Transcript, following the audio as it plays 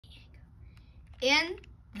And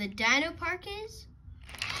the Dino Park is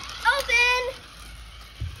open!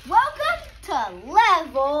 Welcome to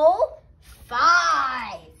level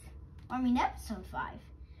 5. Episode 5.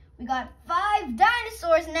 We got 5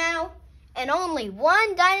 dinosaurs now, and only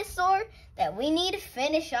 1 dinosaur that we need to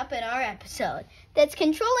finish up in our episode that's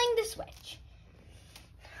controlling the switch.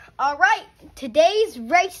 Alright, today's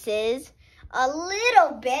race is a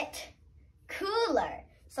little bit cooler.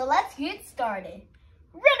 So let's get started.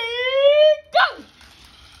 Ready, go!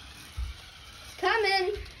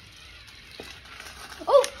 Coming.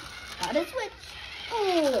 Oh, got a switch.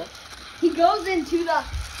 Oh, he goes into the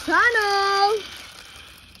tunnel.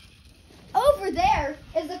 Over there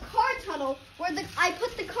is a car tunnel where I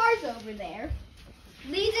put the cars over there.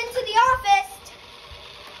 Leads into the office.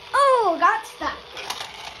 Oh, got stuck.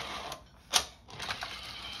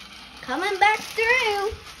 Coming back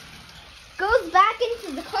through. Goes back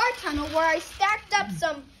into the car tunnel where I stacked up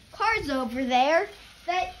some cars over there.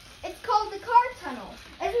 It's called the car tunnel.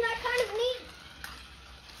 Isn't that kind of neat?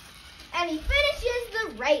 And he finishes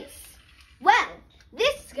the race. Well,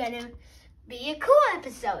 this is going to be a cool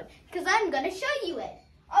episode because I'm going to show you it.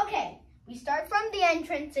 Okay, we start from the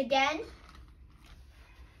entrance again.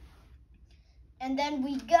 And then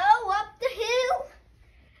we go up the hill.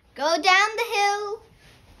 Go down the hill.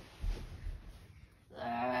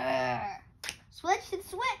 Switch to the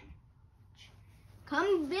switch.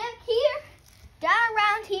 Come back here. Down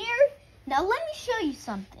around here. Now let me show you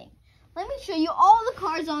something. Let me show you all the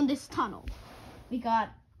cars on this tunnel. We got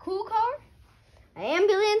a cool car, an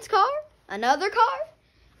ambulance car, another car,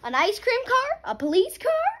 an ice cream car, a police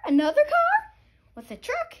car, another car, with a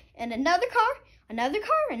truck, and another car, another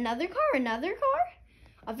car, another car, another car,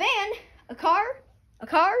 a van, a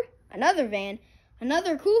car, another van,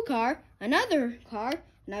 another cool car, another car,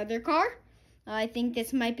 another car. I think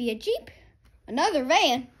this might be a Jeep, another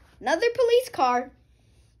van, another police car,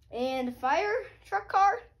 and a fire truck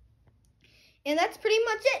car. And that's pretty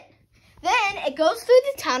much it. Then it goes through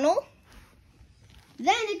the tunnel.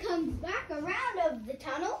 Then it comes back around of the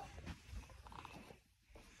tunnel.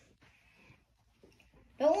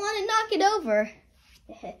 Don't want to knock it over.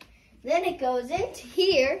 Then it goes into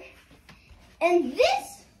here. And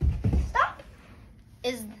this stop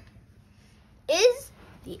is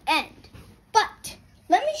the end. But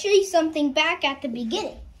let me show you something back at the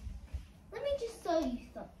beginning. Let me just show you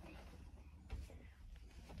something.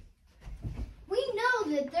 We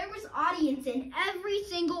know that there was audience in every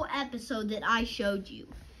single episode that I showed you.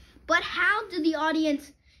 But how did the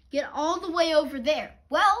audience get all the way over there?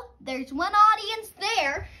 Well, there's one audience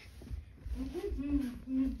there.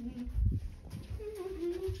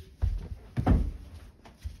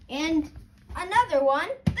 And another one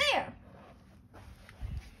there.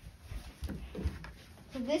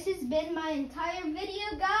 So this has been my entire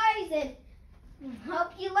video, guys, and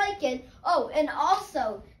hope you like it. Oh, and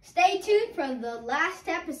also, stay tuned for the last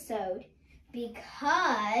episode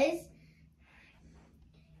because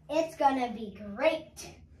it's gonna be great.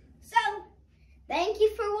 So, thank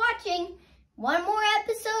you for watching. One more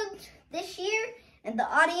episode this year, and the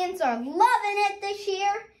audience are loving it this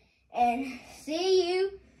year. And see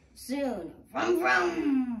you soon. Vroom,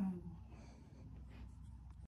 vroom.